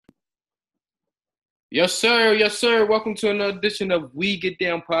Yes, sir. Yes, sir. Welcome to another edition of We Get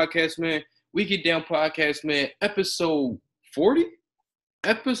Down Podcast, man. We Get Down Podcast, man. Episode 40?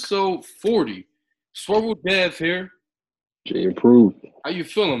 Episode 40. Swerve Dev here. Jay approved. How you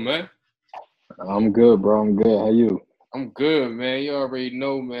feeling, man? I'm good, bro. I'm good. How you? I'm good, man. You already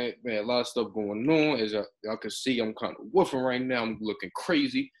know, man. Man, a lot of stuff going on. As y'all can see, I'm kind of woofing right now. I'm looking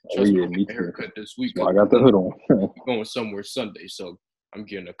crazy. Trust me, I'm Me getting a too. haircut this week. So I got the hood on. I'm going somewhere Sunday, so I'm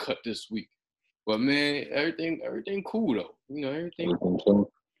getting a cut this week. But man, everything cool though. You know,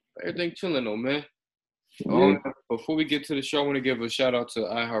 everything chilling though, man. Yeah. Before we get to the show, I want to give a shout out to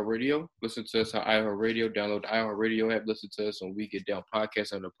iHeartRadio. Listen to us on iHeartRadio. Download the iHeartRadio app. Listen to us on We Get Down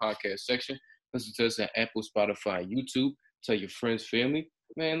Podcast on the podcast section. Listen to us on Apple, Spotify, YouTube. Tell your friends, family.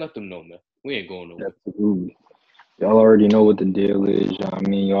 Man, let them know, man. We ain't going nowhere. Absolutely. Y'all already know what the deal is. I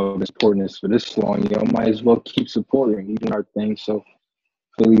mean, y'all been supporting us for this long. Y'all might as well keep supporting, even our thing. So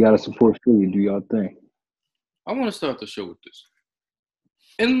Philly got to support Philly. Do y'all thing. I want to start the show with this.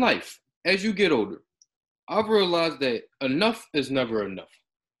 In life, as you get older, I've realized that enough is never enough.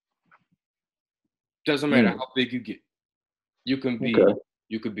 Doesn't matter how big you get. You can be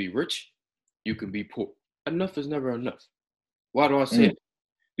rich, you can be poor. Enough is never enough. Why do I say that?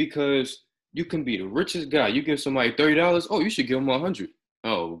 Because you can be the richest guy. You give somebody $30, oh, you should give them $100.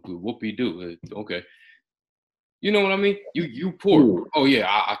 Oh, whoopie-doo. Okay. You know what I mean? You poor. Oh, yeah,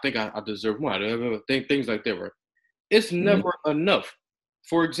 I think I deserve more. Things like that, right? It's never enough.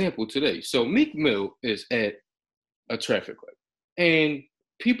 For example, today, so Meek Mill is at a traffic light. And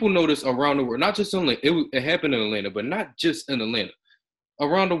people notice around the world, not just in Atlanta, it happened in Atlanta, but not just in Atlanta.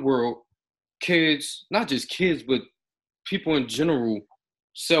 Around the world, kids, not just kids, but people in general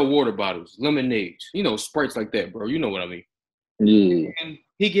sell water bottles, lemonades, Sprites like that, bro. You know what I mean? Yeah. And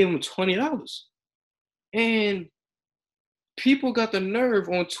he gave him $20. And people got the nerve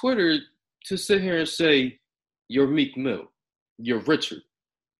on Twitter to sit here and say, you're Meek Mill. You're Richard.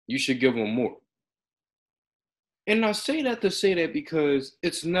 You should give him more. And I say that to say that because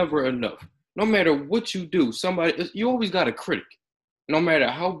it's never enough. No matter what you do, you always got a critic. No matter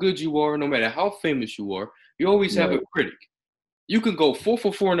how good you are, no matter how famous you are, you always have a critic. You can go 4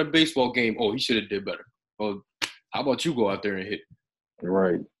 for 4 in a baseball game. Oh, he should have did better. Oh, how about you go out there and hit?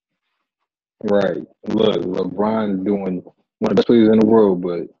 Right. Look, LeBron's doing one of the best players in the world,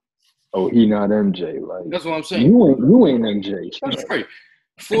 but he not MJ. Like that's what I'm saying. You ain't MJ. That's right.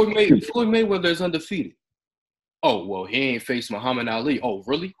 Floyd Mayweather is undefeated. Oh, well, he ain't faced Muhammad Ali. Oh,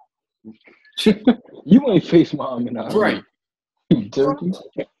 really? You ain't faced Muhammad Ali. Right. You turkey.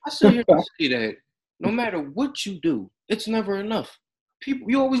 I sit here and say that no matter what you do, it's never enough.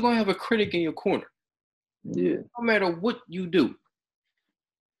 You always going to have a critic in your corner. Yeah. No matter what you do.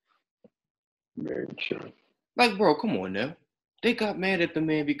 Very true. Like, bro, come on now. They got mad at the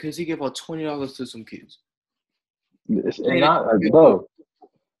man because he gave out $20 to some kids. And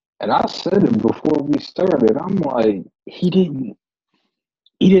I said it before we started. I'm like, he didn't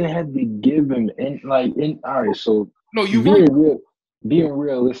have to give him all right, so no, you right. Being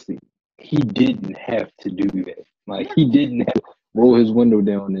realistic, he didn't have to do that. Like he didn't have to roll his window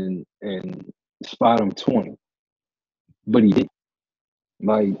down and spot him 20. But he did.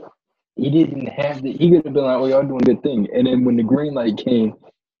 Like he didn't have to. He could have been like, "Oh, y'all doing a good thing." And then when the green light came,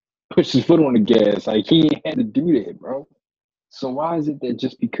 pushed his foot on the gas. Like he ain't had to do that, bro. So why is it that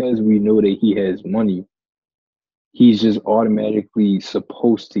just because we know that he has money, he's just automatically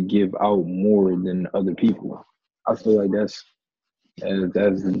supposed to give out more than other people? I feel like that's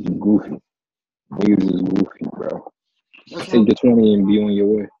goofy. Niggas is goofy, bro. Take the 20 and be on your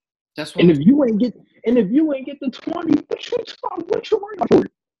way. That's what. And if you ain't get the 20, what you worrying for?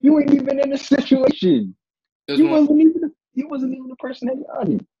 You ain't even in a situation. He wasn't even the person that got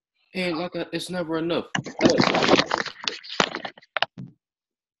it. And it's never enough.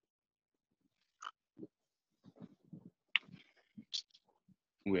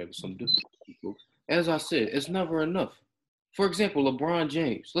 We have some difficulty, folks. As I said, it's never enough. For example, LeBron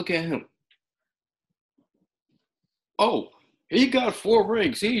James. Look at him. Oh, he got 4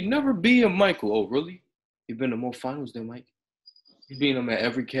 rings. He never beat him, Michael. Oh, really? He been to more finals than Mike. He beat him at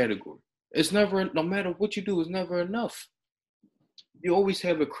every category. It's never, no matter what you do, it's never enough. You always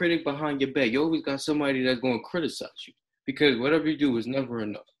have a critic behind your back. You always got somebody that's going to criticize you because whatever you do is never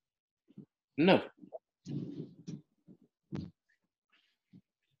enough. Never.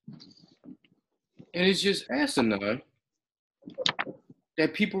 And it's just asinine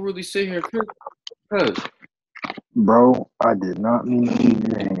that people really sit here and criticize. Bro, I did not mean to leave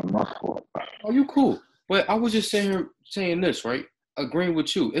your hand. My fault. Oh, you cool. But I was just sitting here saying this, right? Agreeing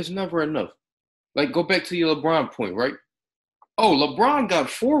with you. It's never enough. Like, go back to your LeBron point, right? Oh, LeBron got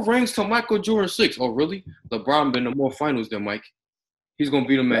 4 rings to Michael Jordan 6. Oh, really? LeBron been to more finals than Mike. He's gonna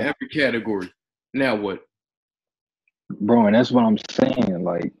beat him in every category. Now what? Bro, and that's what I'm saying.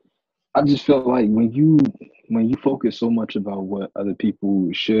 Like, I just feel like when you focus so much about what other people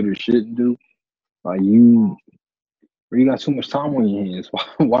should or shouldn't do, like you got too much time on your hands.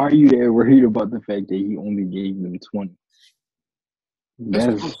 Why are you there worried about the fact that he only gave them 20? That's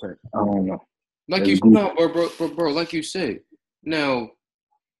what I'm saying. I don't know. Like you know, bro, like you said. Now,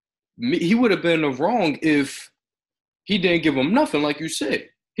 he would have been wrong if he didn't give him nothing, like you said.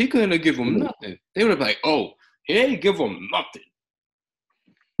 He couldn't have given him nothing. They would have been like, oh, he ain't give him nothing.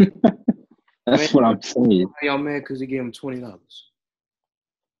 That's what I'm saying. Y'all mad because he gave him $20.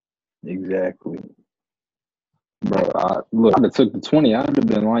 Exactly. Bro, look, I'd have took the 20. I'd have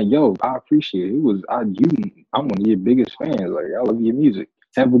been like, yo, I appreciate it. I'm one of your biggest fans. Like, I love your music.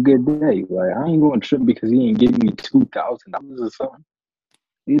 Have a good day. Like, I ain't going to trip because he ain't giving me $2,000 or something.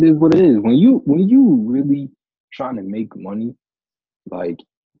 It is what it is. When you really trying to make money, like,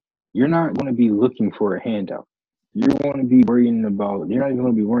 you're not going to be looking for a handout. You're going to be worrying about, you're not even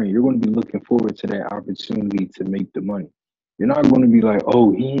going to be worrying. You're going to be looking forward to that opportunity to make the money. You're not going to be like,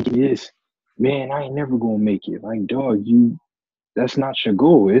 oh, he ain't this. Man, I ain't never going to make it. Like, dog, that's not your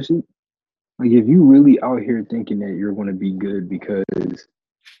goal, is it? Like, if you really out here thinking that you're going to be good because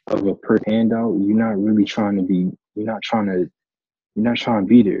of a per handout, you're not really trying to be, you're not trying to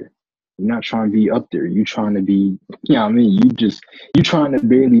be there. You're not trying to be up there. You're trying to be, you know what I mean? You trying to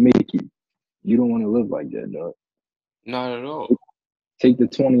barely make it. You don't want to live like that, dog. Not at all. Take the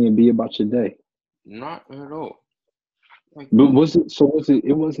 20 and be about your day. Not at all. Like, but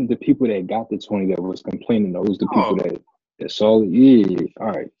it wasn't the people that got the 20 that was complaining, though. It was the people that saw it. Yeah, all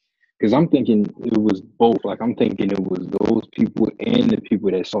right. Because I'm thinking it was both. Like, I'm thinking it was those people and the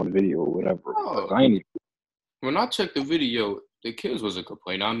people that saw the video or whatever. When I checked the video, the kids wasn't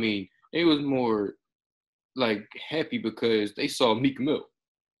complaining. I mean, they was more like happy because they saw Meek Mill.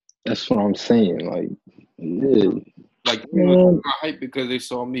 That's what I'm saying. Like, yeah. Like, they was hyped because they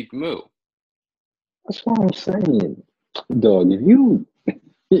saw Meek Mill. That's what I'm saying. Dog, if you,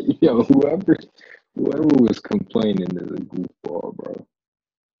 whoever was complaining is a goofball, bro.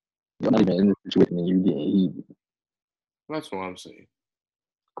 You're not even in the situation and you getting heated. That's what I'm saying.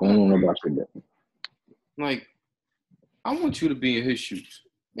 Going on about your day. Like, I want you to be in his shoes.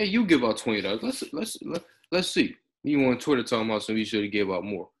 Hey, you give out $20. Let's see. You on Twitter talking about something you should have gave out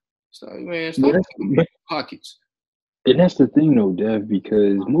more. Stop pockets. And that's the thing, though, Dev,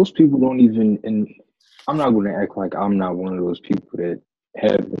 because most people don't even, and I'm not going to act like I'm not one of those people that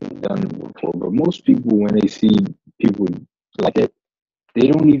haven't done it before, but most people, when they see people like that, they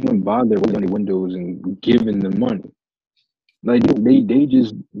don't even bother opening the windows and giving them money. Like, they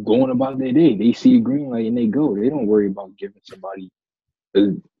just going about their day. They see a green light and they go. They don't worry about giving somebody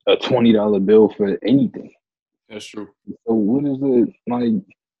a $20 bill for anything. That's true. So what is it like?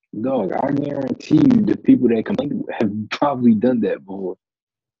 Dog, I guarantee you the people that complain have probably done that before.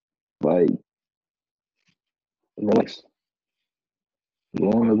 Like, relax.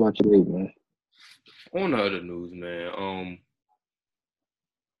 Go on about your day, man. On the other news, man,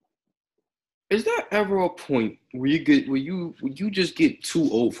 is there ever a point where you just get too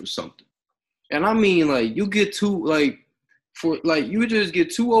old for something? And I mean, like, you get too, like, you just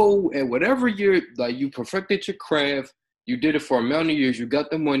get too old at whatever you perfected your craft. You did it for a amount of years. You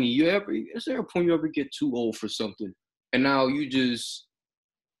got the money. Is there a point you ever get too old for something? And now you just,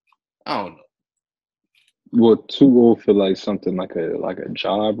 I don't know. Well, too old for like something like a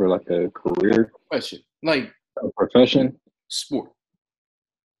job or like a career? Profession. Like a profession? Sport.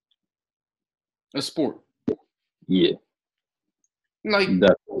 A sport. Yeah. Like,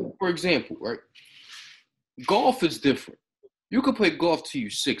 definitely. For example, right? Golf is different. You could play golf till you're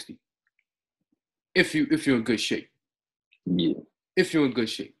 60. If you're in good shape. Yeah. If you're in good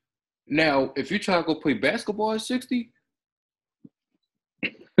shape. Now, if you're trying to go play basketball at 60,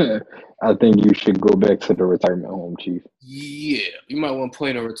 I think you should go back to the retirement home, Chief. Yeah. You might want to play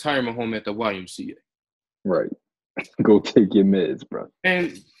in a retirement home at the YMCA. Right. Go take your meds, bro.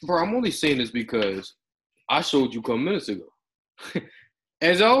 And, bro, I'm only saying this because I showed you a couple minutes ago.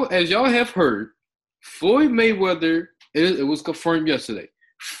 As y'all have heard, Floyd Mayweather, it was confirmed yesterday.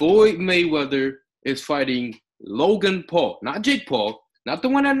 Floyd Mayweather is fighting Logan Paul, not Jake Paul, not the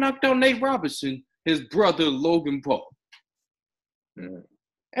one that knocked out Nate Robinson, his brother Logan Paul. Mm.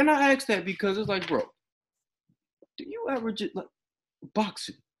 And I asked that because it's like, bro, do you ever just, like,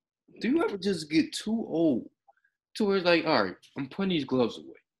 boxing, do you ever just get too old to where it's like, all right, I'm putting these gloves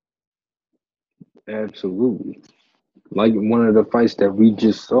away? Absolutely. Like one of the fights that we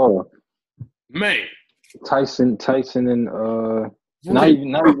just saw. Man. Tyson and Roy not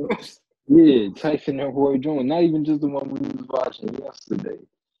even yeah, Tyson and Roy Jones. Not even just the one we was watching yesterday.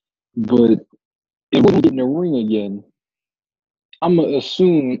 But if we get in the ring again, I'm gonna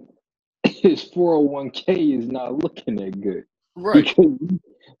assume his 401k is not looking that good. Right. Because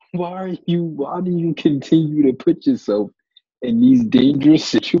why do you continue to put yourself in these dangerous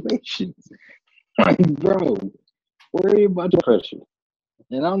situations? Like, bro, worry about your pressure.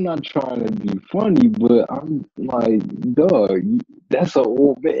 And I'm not trying to be funny, but I'm like, dog, that's a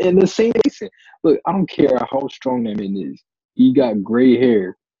old man. And the same reason. Look, I don't care how strong that man is. He got gray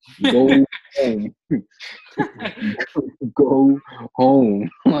hair. Go home. Go home.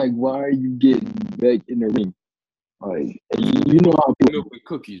 Like, why are you getting back in the ring? Like, you know how people milk and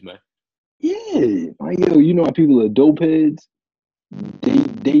cookies, man. yeah, like yo, you know how people are dope heads.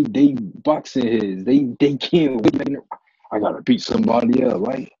 They boxing heads. They can't wait. I gotta beat somebody up.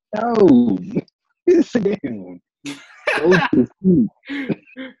 Like no, it's a game. Go to sleep.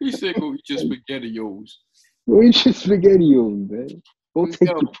 He said, "Go eat your spaghettios." Go eat your spaghettios, man. Go take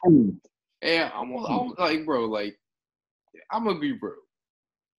Yo, your food. and I'm like, bro, like, I'm gonna be real.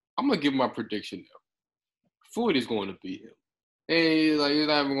 I'm gonna give my prediction now. Floyd is going to beat him, and like, it's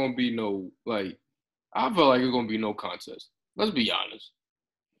not even gonna be no like. I feel like it's gonna be no contest. Let's be honest.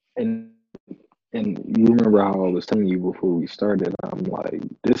 And and you remember how I was telling you before we started? I'm like,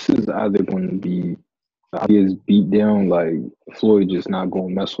 this is either going to be obvious beat down, like Floyd just not going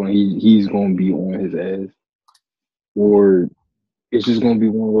to mess with him. He's going to be on his ass, or it's just going to be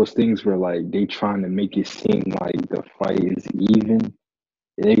one of those things where like they trying to make it seem like the fight is even.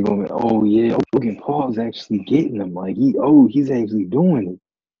 And they going, oh yeah, Logan Paul's actually getting him. Like he's actually doing it.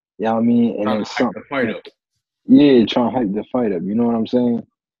 You know what I mean? And Trying then to hype the fight something, up. yeah, trying to hype the fight up. You know what I'm saying?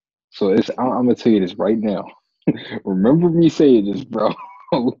 So I'm gonna tell you this right now. Remember me saying this, bro.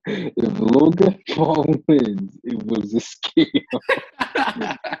 If Logan Paul wins, it was a scam.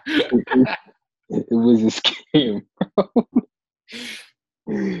 It was a scam.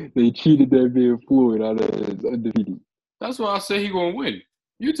 They cheated that man Floyd out of his undefeated. That's why I say he gonna win.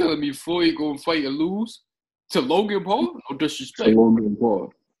 You telling me Floyd gonna fight and lose to Logan Paul? No To disrespect. Logan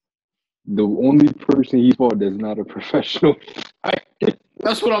Paul. The only person he fought that's not a professional fighter.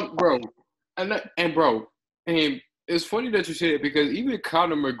 That's what I'm, bro. And bro, and it's funny that you say it because even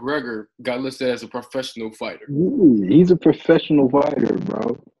Conor McGregor got listed as a professional fighter. Yeah, he's a professional fighter,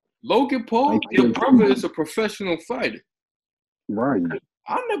 bro. Logan Paul, Like, your brother is a professional fighter. right.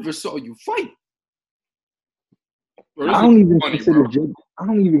 I never saw you fight. Bro, I this is don't even funny, consider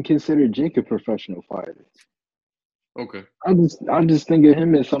bro. Jake a professional fighter. Okay. I just think of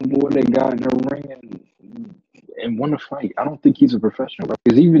him as some boy that got in the ring and won a fight. I don't think he's a professional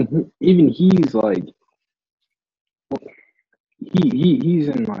because even he's like he's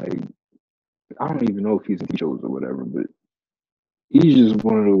in like I don't even know if he's in shows or whatever, but he's just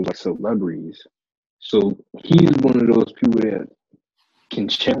one of those like celebrities. So he's one of those people that can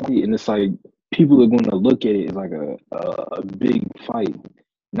challenge, and it's like people are going to look at it as like a big fight,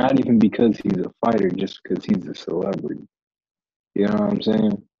 not even because he's a fighter, just because he's a celebrity. You know what I'm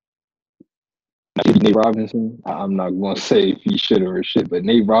saying? Nate Robinson, I'm not going to say if he should or shit, but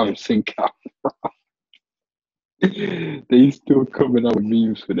Nate Robinson got they still coming out with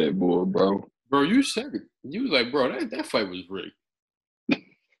memes for that boy, bro. Bro, you said it. You was like, bro, that fight was rigged.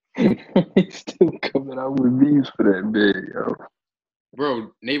 They still coming out with memes for that man, yo.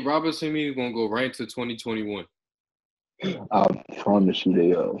 Bro, Nate Robinson is gonna go right into 2021. I promise you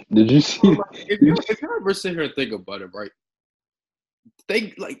they are. Did you see? Bro, like, if you ever sit here and think about it, right?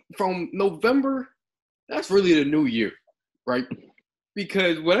 They like from November, that's really the new year, right?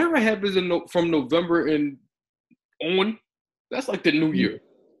 Because whatever happens from November and on, that's like the new year.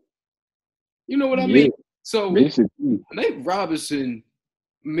 You know what I Yeah, mean? So basically. Nate Robinson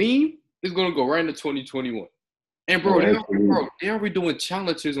meme is gonna go right into 2021. And Oh, bro, absolutely. they already doing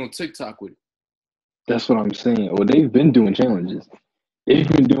challenges on TikTok with it. That's what I'm saying. Well, they've been doing challenges. They've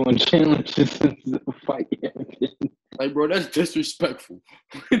been doing challenges since the fight happened. Like, bro, that's disrespectful.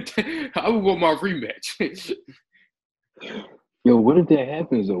 I would want my rematch. Yo, what if that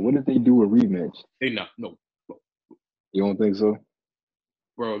happens though? What if they do a rematch? They not, no. You don't think so?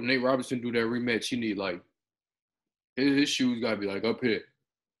 Bro, if Nate Robinson do that rematch, he need like his shoes gotta be like up here.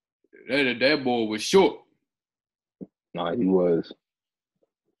 That boy was short. Nah, he was.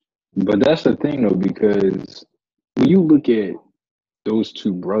 But that's the thing though, because when you look at those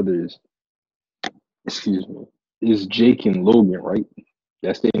two brothers, excuse me, it's Jake and Logan, right?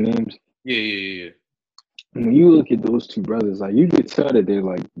 That's their names. Yeah. When you look at those two brothers, like you could tell that they're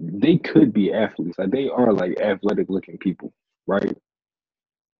like they could be athletes. Like they are like athletic looking people, right?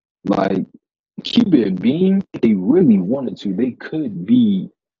 Like keep it being, if they really wanted to, they could be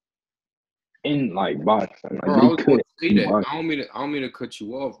in like boxing. Like Bro, I they was going could to say be that. boxing. I don't mean to cut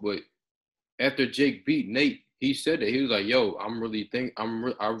you off, but after Jake beat Nate, he said that he was like, "Yo, I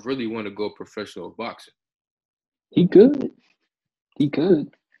really want to go professional boxing." He could. He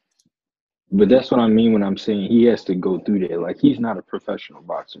could. But that's what I mean when I'm saying he has to go through there. Like he's not a professional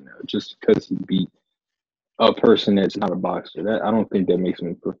boxer now, just because he beat a person that's not a boxer. That I don't think that makes him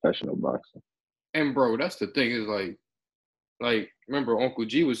a professional boxer. And bro, that's the thing is like remember Uncle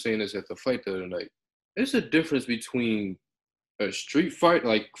G was saying this at the fight the other night. There's a difference between a street fight,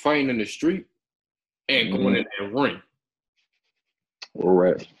 like fighting in the street, and going in that ring.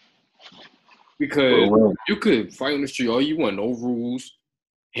 Right. Because you could fight on the street all you want, no rules,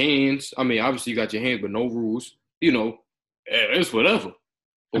 hands. I mean, obviously you got your hands, but no rules. You know, it's whatever.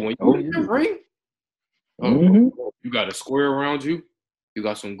 But when you in the ring, you got a square around you, you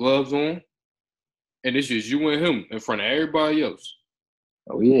got some gloves on, and it's just you and him in front of everybody else.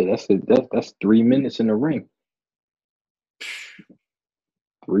 Oh yeah, that's 3 minutes in the ring.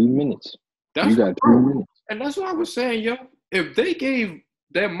 3 minutes. You got 3 minutes. And that's what I was saying, yo. If they gave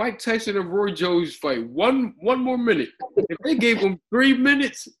that Mike Tyson and Roy Jones fight one more minute, if they gave him 3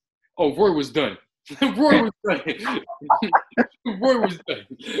 minutes, oh, Roy was done. Roy was done. Roy was done.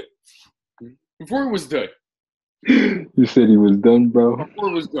 Roy was done. You said he was done, bro.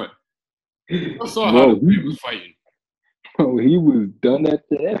 Roy was done. I saw how he was fighting. Bro, he was done at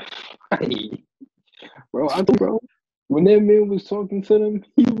that fight. Bro, when that man was talking to them,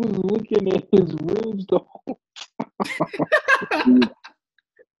 he was looking at his ribs the whole time.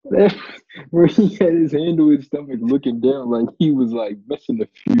 Where he had his hand on his stomach looking down like he was like messing a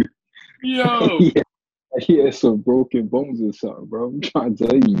few. Yo. He had some broken bones or something, bro. I'm trying to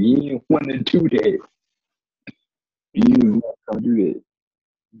tell you, he didn't want to do that. He was not trying to do that.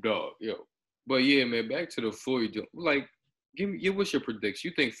 Dog, yo. But yeah, man, back to the Floyd. Like, what's your prediction?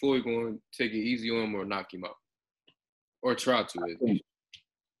 You think Floyd going to take it easy on him or knock him out? Or try to?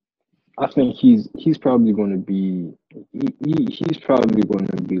 I think he's probably going to be he's probably going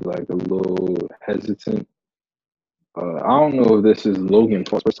to be like a little hesitant. I don't know if this is Logan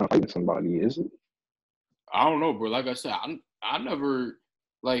Paul's first time fighting somebody, is it? I don't know, bro. Like I said, I never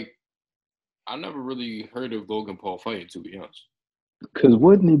really heard of Logan Paul fighting, to be honest. Because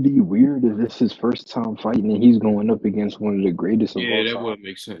wouldn't it be weird if this is his first time fighting and he's going up against one of the greatest of all time? Yeah, that would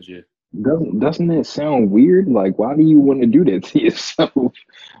make sense, yeah. Doesn't that sound weird? Like, why do you want to do that to yourself?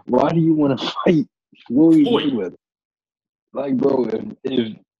 Why do you want to fight Floyd Mayweather? Like, bro,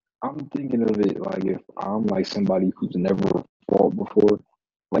 if I'm thinking of it, like, if I'm like somebody who's never fought before,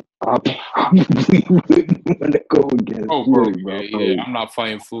 like, I probably wouldn't want to go against Floyd, bro. Yeah, I'm not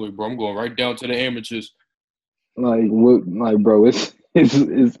fighting Floyd, bro. I'm going right down to the amateurs. Like, what? Like, bro, it's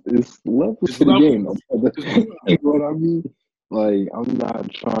levels to the game. You know what I mean? Like, I'm not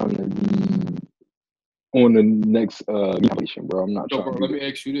trying to be on the next competition, bro. I'm not trying. Bro, let me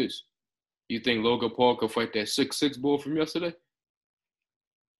ask you this: you think Logan Paul could fight that 6'6" boy from yesterday?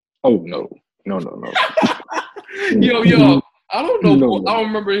 Oh no. Yo, I don't know. I don't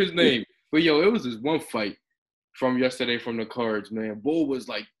remember his name, but yo, it was this one fight from yesterday from the cards, man. Bull was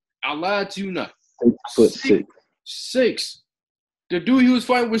like, I lied to you not. 6'6". 6. The dude he was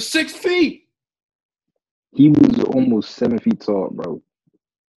fighting was 6 feet. He was almost 7 feet tall, bro.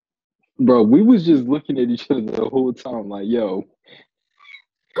 Bro, we was just looking at each other the whole time, like, yo,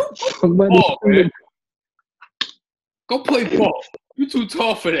 somebody go play ball. You're too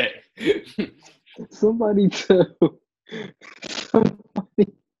tall for that. Somebody tell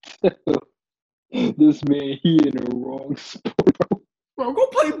this man he in the wrong sport, bro. Bro, go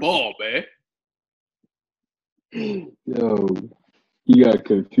play ball, man. Yo, he got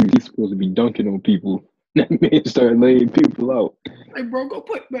confused. He's supposed to be dunking on people. That man started laying people out. Hey, bro, go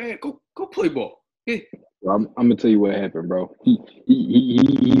play, man. Go play ball. Yeah. I'm gonna tell you what happened, bro. He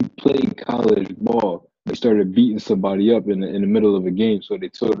played college ball. They started beating somebody up in the middle of a game, so they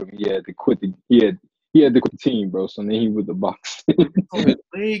told him he had to quit the team, bro. So then he was the box. On his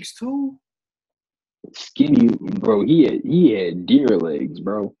legs too. Skinny, bro. He had deer legs,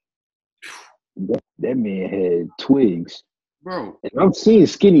 bro. That man had twigs, bro. And I've seen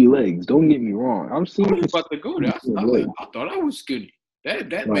skinny legs. Don't get me wrong. I'm seeing. I was about to go there. I thought I was skinny. That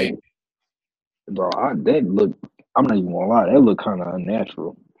like, man, bro. That looked. I'm not even gonna lie. That looked kind of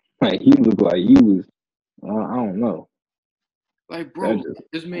unnatural. Like he looked like he was. I don't know. Like, bro,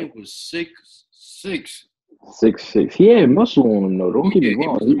 this man was 6'6". 6'6". He had muscle on him, though. Don't get me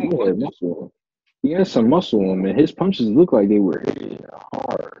wrong. He had muscle on him. He had some muscle on him, and his punches looked like they were hitting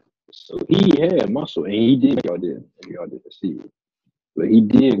hard. So he had muscle, and he did. Y'all didn't see it, but he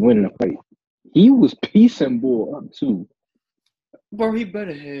did win the fight. He was piecing Bull up too. Bro, he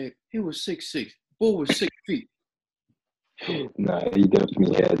better had. He was 6'6". Bull was 6 feet. Nah, he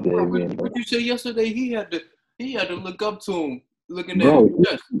definitely had that. Bro, what you say yesterday? He had to look up to him, looking at Bro, his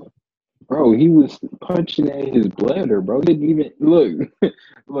chest. Bro, he was punching at his bladder, bro. He didn't even look.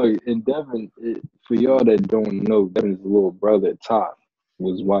 Look, and Devin, for y'all that don't know, Devin's little brother Ty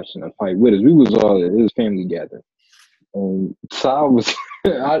was watching the fight with us. We was all at his family gathering, and Ty was.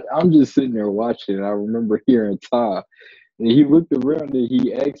 I'm just sitting there watching. And I remember hearing Ty, and he looked around and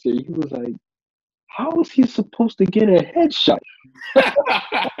he asked her. He was like, "How was he supposed to get a headshot?"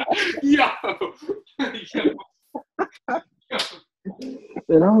 Yo.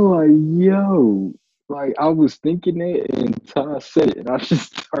 And I'm like, yo, like I was thinking that, and Ty said it, and I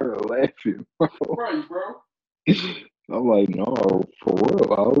just started laughing, bro. Right, bro. I'm like, no, for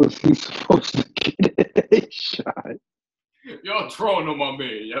real, how was he supposed to get a shot? Y'all trolling on my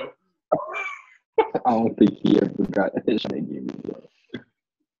man, yo. I don't think he ever got a shot again.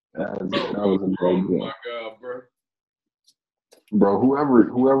 That was a bad game. Oh my god, bro. Bro,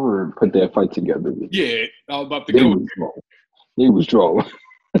 whoever put that fight together, yeah, I was about to go. They was drawn.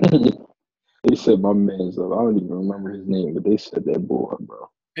 They said my man's up. I don't even remember his name, but they said that boy, bro.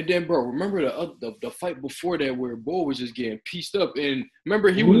 And then, bro, remember the fight before that where Bull was just getting pieced up, and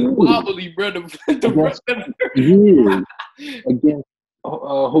remember he was wobbly, bro. Against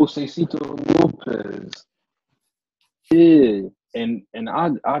Josecito Lopez. Yeah, and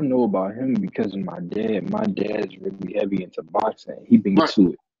I know about him because of my dad. My dad's really heavy into boxing. He been into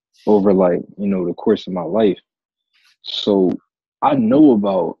it over the course of my life. So I know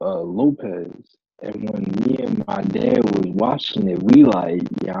about Lopez. And when me and my dad was watching it, we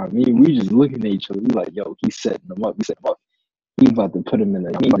we just looking at each other. We like, yo, he's setting him up. He about to put him in he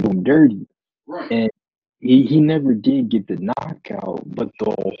about to do him dirty. Right. And he never did get the knockout, but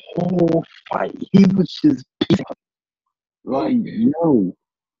the whole fight, he was just like, yo,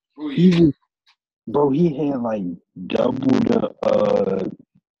 he had like double the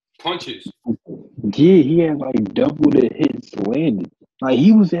punches. Yeah, he had like double the hits landed. Like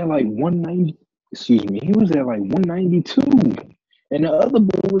he was at like 190. Excuse me, he was at like 192, and the other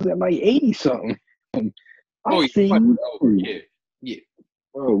boy was at like 80 something. Yeah.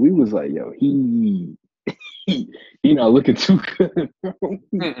 Bro, we was like, yo, he not looking too good, bro.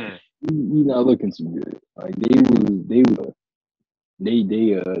 He not looking too good. Like they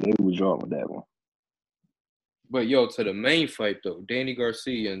was drawn with that one. But yo, to the main fight though, Danny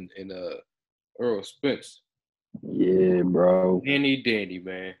Garcia and Errol Spence. Yeah, bro. Danny,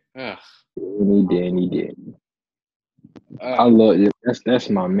 man. Danny. I love it. That's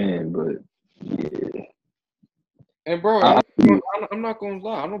my man, but yeah. And bro, I'm not gonna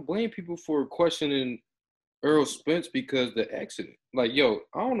lie. I don't blame people for questioning Errol Spence because the accident. Like, yo,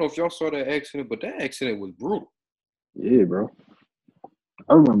 I don't know if y'all saw that accident, but that accident was brutal. Yeah, bro.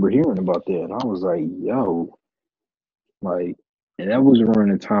 I remember hearing about that, and I was like, yo, like, and that was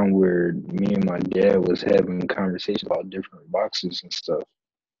around the time where me and my dad was having conversations about different boxers and stuff.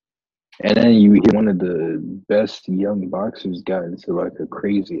 And then you hear one of the best young boxers got into like a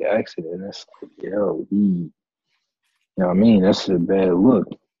crazy accident. That's like, yo, you know what I mean? That's a bad look.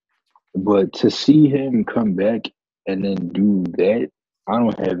 But to see him come back and then do that, I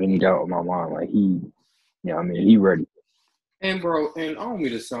don't have any doubt in my mind. Like he ready. And bro, and I don't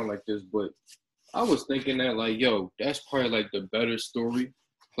mean to sound like this, but I was thinking that like, yo, that's probably like the better story.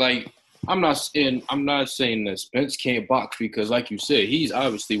 Like, I'm not saying that Spence can't box because, like you said, he's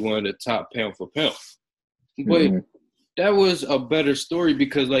obviously one of the top pound for pound. But that was a better story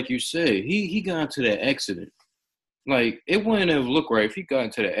because, like you said, he got into that accident. Like, it wouldn't have looked right if he got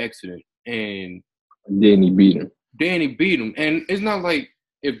into the accident and Danny beat him. And it's not like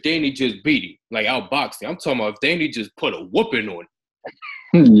if Danny just beat him, like outboxed him. I'm talking about if Danny just put a whooping on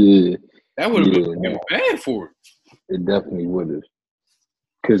him. Yeah. That would have been bad for him. It definitely would have.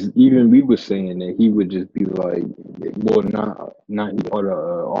 Because even we were saying that he would just be like, well, not all the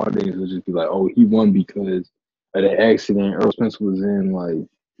audience would just be like, oh, he won because of the accident Errol Spence was in. Like,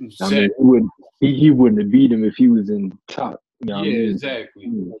 exactly. I mean, he wouldn't have beat him if he was in top. You know what I mean?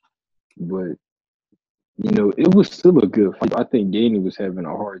 Exactly. But it was still a good fight. I think Danny was having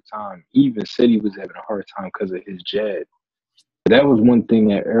a hard time. He even said he was having a hard time because of his jab. That was one thing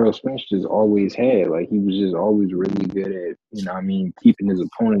that Errol Spence just always had. Like, he was just always really good at, keeping his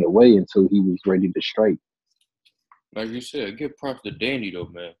opponent away until he was ready to strike. Like you said, give props to Danny, though,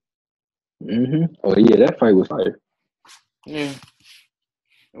 man. Mm-hmm. Oh, yeah, that fight was fire. Yeah.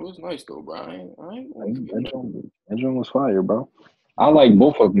 It was nice, though, bro. That joint was fire, bro. I like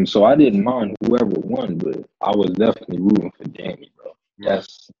both of them, so I didn't mind whoever won, but I was definitely rooting for Danny, bro.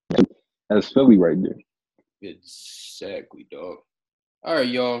 That's Philly right there. Exactly, dog. All right,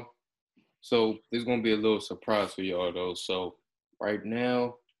 y'all. So there's gonna be a little surprise for y'all though. So right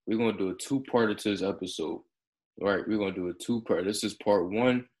now we're gonna do a two-parter to this episode. All right, we're gonna do a two-part. This is part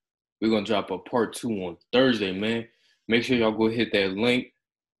one. We're gonna drop a part two on Thursday, man. Make sure y'all go hit that link.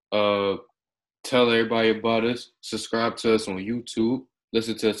 Tell everybody about us. Subscribe to us on YouTube.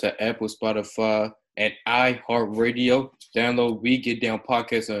 Listen to us at Apple, Spotify, and iHeartRadio. Download We Get Down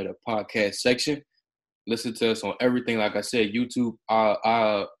podcast in the podcast section. Listen to us on everything, like I said, YouTube,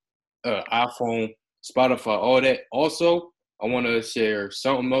 iPhone, Spotify, all that. Also, I want to share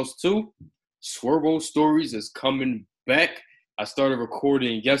something else too. Swervo Stories is coming back. I started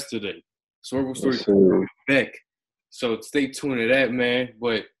recording yesterday. Swervo Stories is coming back. So stay tuned to that, man.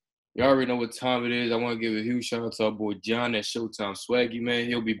 But you already know what time it is. I want to give a huge shout out to our boy John at Showtime Swaggy, man.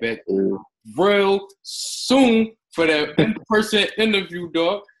 He'll be back real soon for that in-person interview,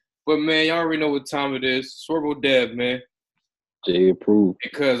 dog. But, man, y'all already know what time it is. Swervo Dab, man. Jay approved.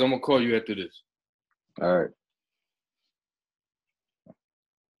 Because I'm going to call you after this. All right.